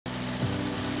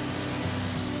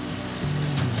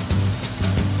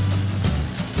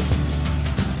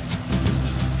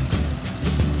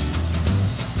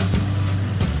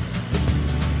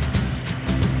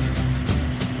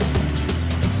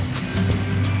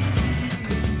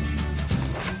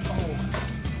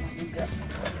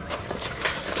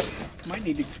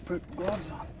need to put gloves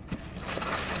on.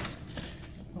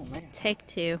 Oh man. Take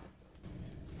two.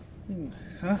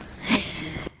 Huh?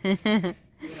 You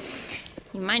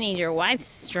might need your wife's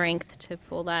strength to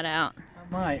pull that out.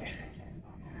 I might.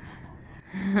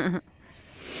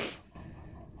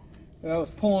 I was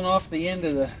pulling off the end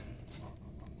of the...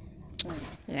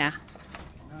 Yeah.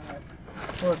 Alright.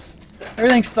 Well,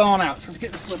 everything's thawing out, so it's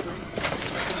getting slippery.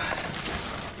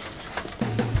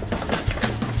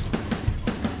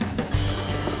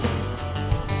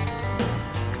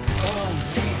 Oh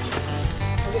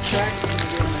man. Look at traction again.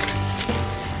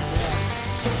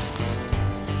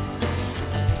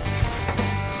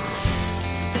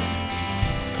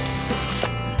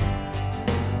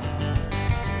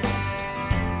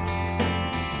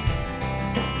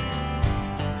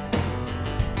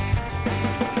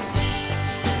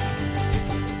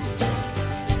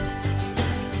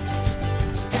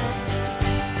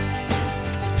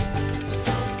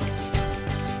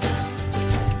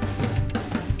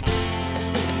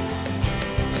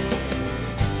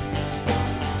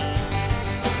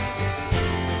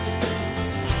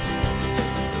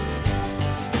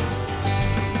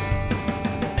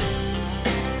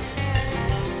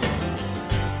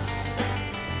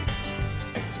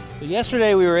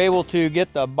 Yesterday we were able to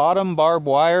get the bottom barbed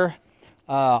wire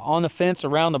on the fence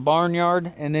around the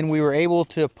barnyard, and then we were able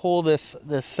to pull this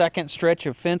second stretch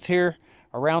of fence here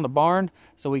around the barn.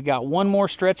 So we got one more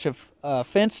stretch of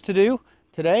fence to do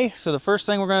today. So the first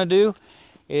thing we're going to do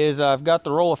is I've got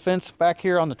the roll of fence back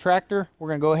here on the tractor. We're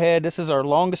going to go ahead. This is our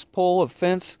longest pull of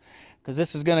fence because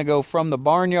this is going to go from the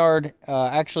barnyard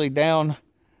actually down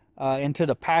into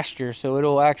the pasture. So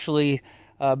it'll actually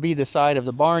be the side of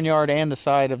the barnyard and the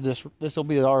side of this. This will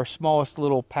be our smallest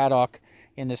little paddock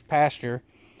in this pasture.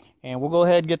 And we'll go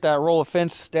ahead and get that roll of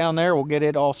fence down there. We'll get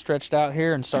it all stretched out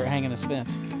here and start hanging this fence.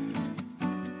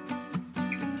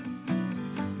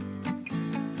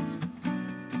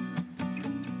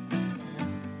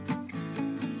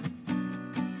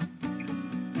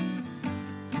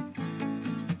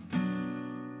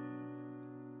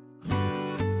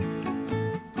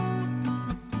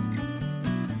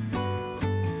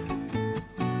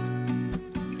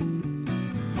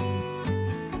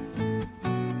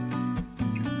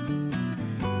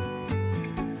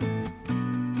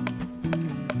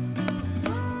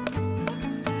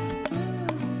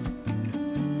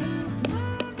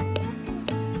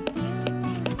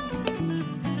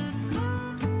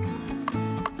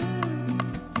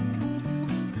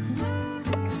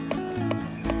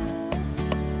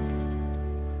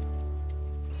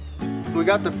 We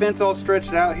got the fence all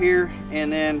stretched out here,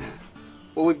 and then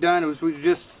what we've done is we've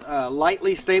just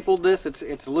lightly stapled this.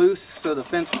 It's loose, so the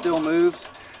fence still moves.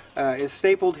 It's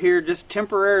stapled here just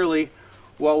temporarily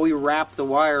while we wrap the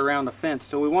wire around the fence.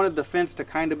 So we wanted the fence to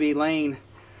kind of be laying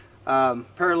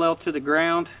parallel to the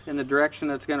ground in the direction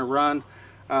that's going to run,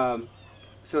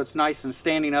 so it's nice and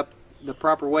standing up the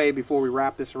proper way before we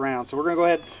wrap this around. So we're going to go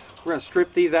ahead, we're going to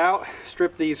strip these out,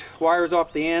 strip these wires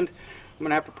off the end. I'm going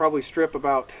to have to probably strip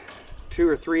about 2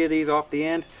 or 3 of these off the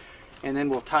end, and then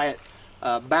we'll tie it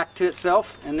back to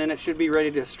itself, and then it should be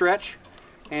ready to stretch.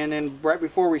 And then right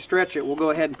before we stretch it, we'll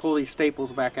go ahead and pull these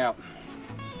staples back out.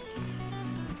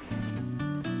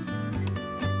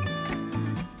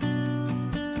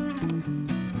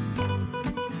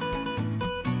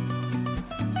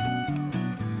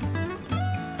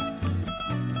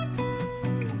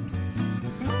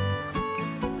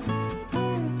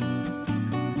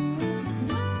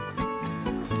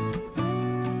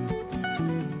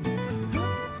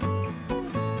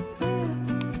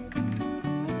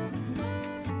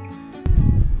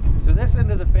 This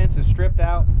end of the fence is stripped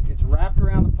out, it's wrapped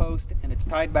around the post, and it's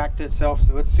tied back to itself,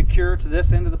 so it's secure to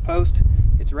this end of the post.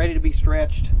 It's ready to be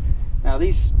stretched. Now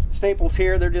these staples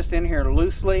here, they're just in here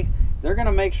loosely. They're going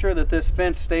to make sure that this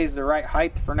fence stays the right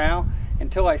height for now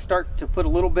until I start to put a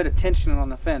little bit of tension on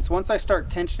the fence. Once I start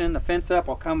tensioning the fence up,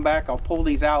 I'll come back, I'll pull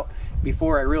these out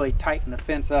before I really tighten the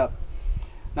fence up.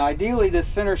 Now ideally this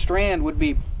center strand would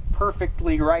be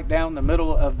perfectly right down the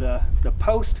middle of the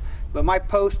post, but my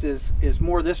post is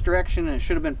more this direction, and it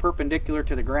should have been perpendicular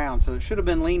to the ground, so it should have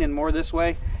been leaning more this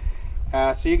way.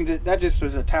 So you can that just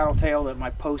was a tattletale that my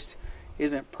post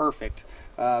isn't perfect.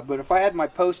 But if I had my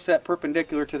post set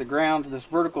perpendicular to the ground, this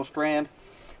vertical strand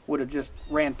would have just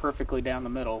ran perfectly down the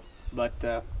middle.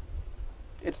 But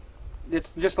it's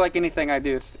just like anything I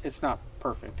do, it's not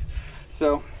perfect.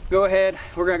 So go ahead,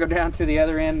 we're gonna go down to the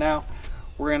other end now.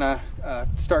 We're gonna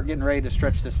start getting ready to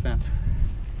stretch this fence.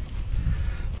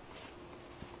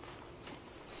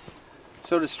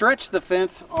 So to stretch the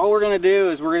fence, all we're going to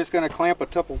do is we're just going to clamp a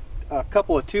couple of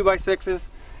 2x6s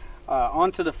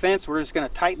onto the fence. We're just going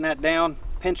to tighten that down,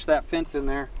 pinch that fence in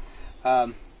there.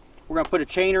 We're going to put a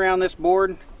chain around this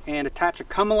board and attach a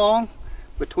come along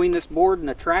between this board and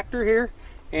the tractor here,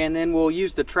 and then we'll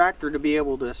use the tractor to be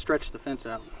able to stretch the fence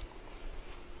out.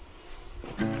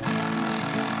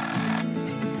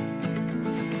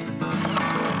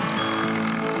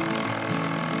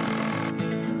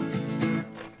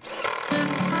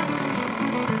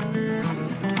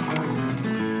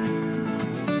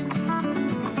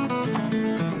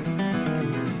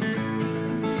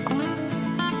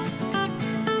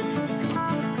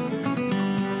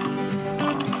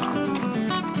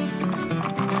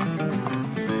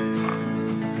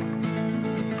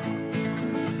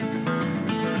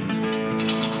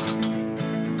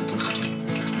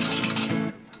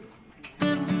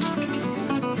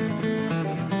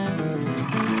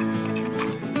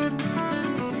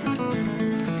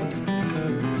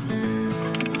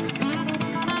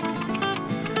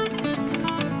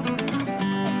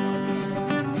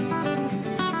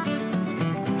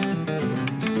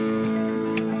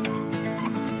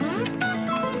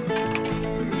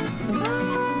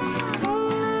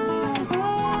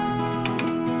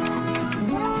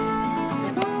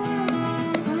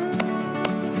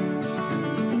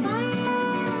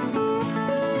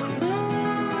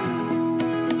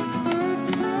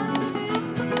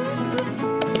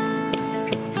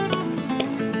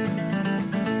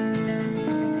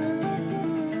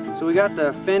 So we got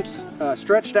the fence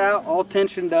stretched out, all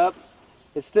tensioned up.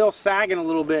 It's still sagging a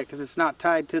little bit because it's not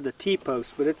tied to the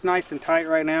T-post, but it's nice and tight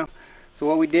right now. So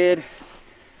what we did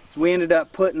is we ended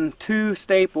up putting 2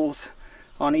 staples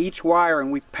on each wire,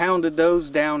 and we pounded those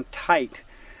down tight.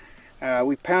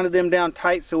 We pounded them down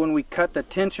tight so when we cut the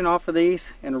tension off of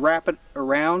these and wrap it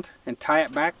around and tie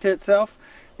it back to itself,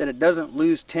 that it doesn't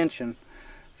lose tension.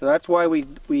 So that's why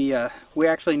we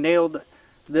actually nailed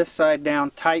this side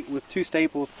down tight with 2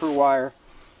 staples per wire,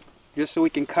 just so we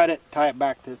can cut it, tie it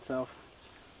back to itself.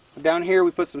 Down here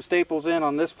we put some staples in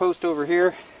on this post over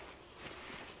here,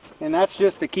 and that's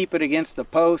just to keep it against the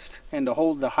post and to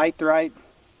hold the height right.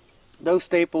 Those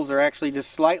staples are actually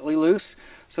just slightly loose,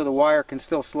 so the wire can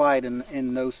still slide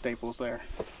in those staples there.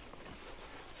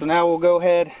 So now we'll go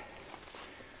ahead,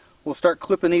 we'll start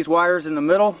clipping these wires in the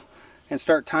middle and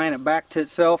start tying it back to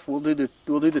itself. We'll do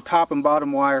the top and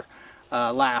bottom wire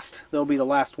last. They'll be the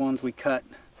last ones we cut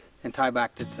and tie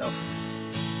back to itself.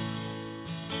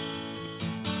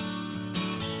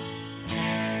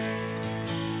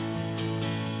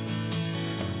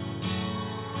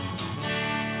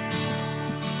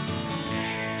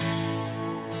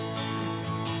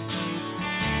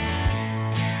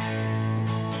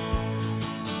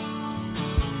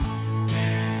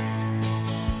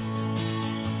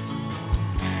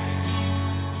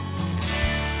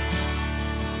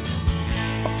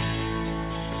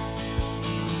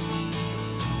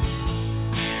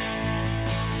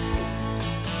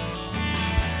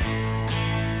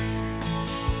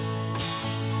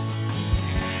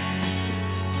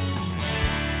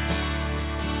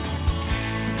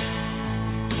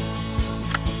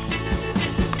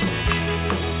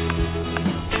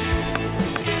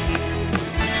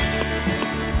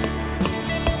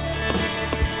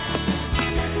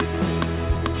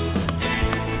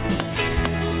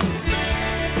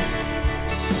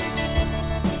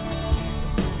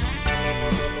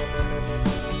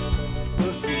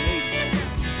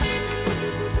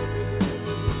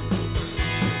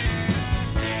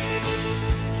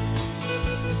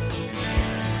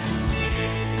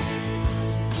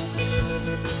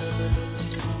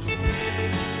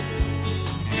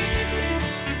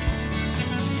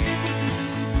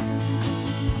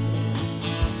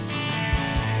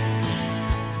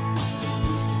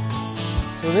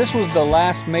 So this was the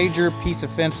last major piece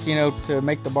of fence, you know, to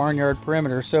make the barnyard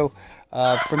perimeter. So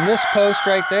from this post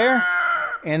right there,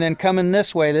 and then coming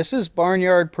this way, this is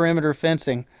barnyard perimeter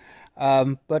fencing.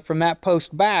 But from that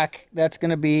post back, that's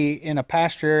going to be in a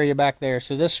pasture area back there.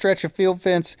 So this stretch of field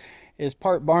fence is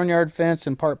part barnyard fence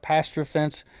and part pasture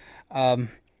fence. And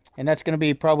that's going to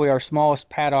be probably our smallest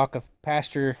paddock of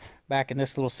pasture back in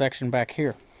this little section back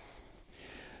here.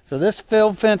 So this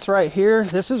field fence right here,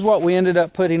 this is what we ended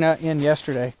up putting in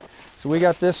yesterday. So we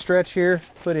got this stretch here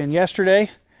put in yesterday,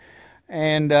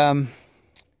 and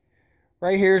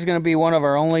right here is going to be one of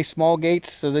our only small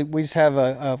gates. So that we just have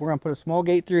we're going to put a small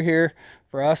gate through here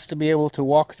for us to be able to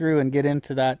walk through and get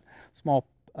into that small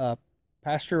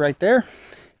pasture right there.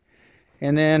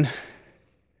 And then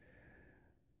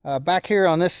back here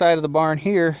on this side of the barn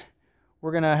here,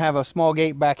 we're going to have a small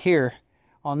gate back here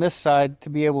on this side to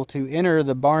be able to enter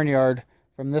the barnyard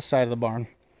from this side of the barn.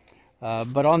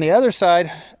 But on the other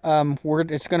side,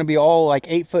 it's going to be all like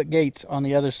 8-foot gates on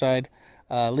the other side,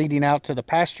 leading out to the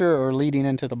pasture or leading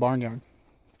into the barnyard.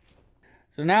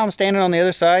 So now I'm standing on the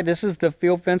other side. This is the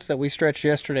field fence that we stretched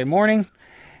yesterday morning.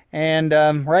 And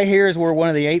right here is where one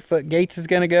of the 8-foot gates is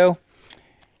going to go.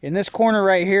 In this corner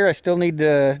right here, I still need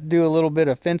to do a little bit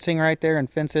of fencing right there and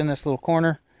fence in this little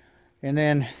corner. And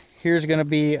then here's going to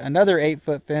be another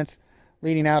 8-foot fence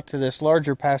leading out to this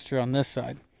larger pasture on this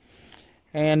side.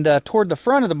 And toward the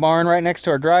front of the barn, right next to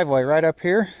our driveway, right up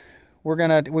here,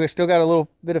 we still got a little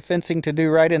bit of fencing to do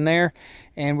right in there,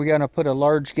 and we're gonna put a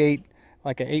large gate,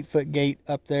 like an 8-foot gate,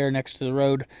 up there next to the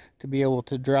road to be able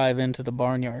to drive into the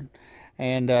barnyard.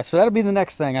 And so that'll be the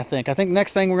next thing, I think. The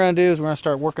next thing we're gonna do is we're gonna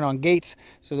start working on gates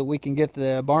so that we can get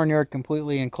the barnyard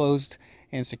completely enclosed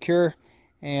and secure,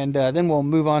 and then we'll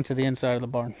move on to the inside of the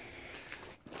barn.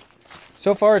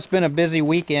 So far, it's been a busy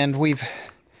weekend. We've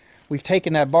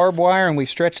taken that barbed wire and we've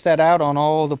stretched that out on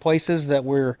all the places that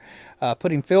we're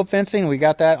putting field fencing. We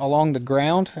got that along the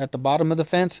ground at the bottom of the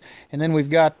fence, and then we've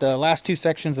got the last 2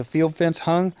 sections of field fence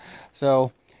hung.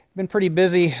 So been pretty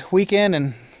busy weekend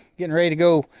and getting ready to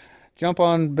go jump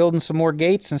on building some more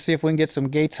gates and see if we can get some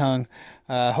gates hung.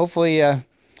 Hopefully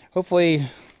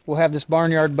we'll have this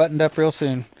barnyard buttoned up real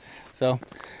soon. So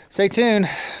stay tuned,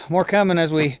 more coming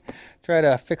as we try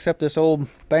to fix up this old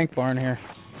bank barn here.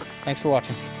 Thanks for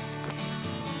watching.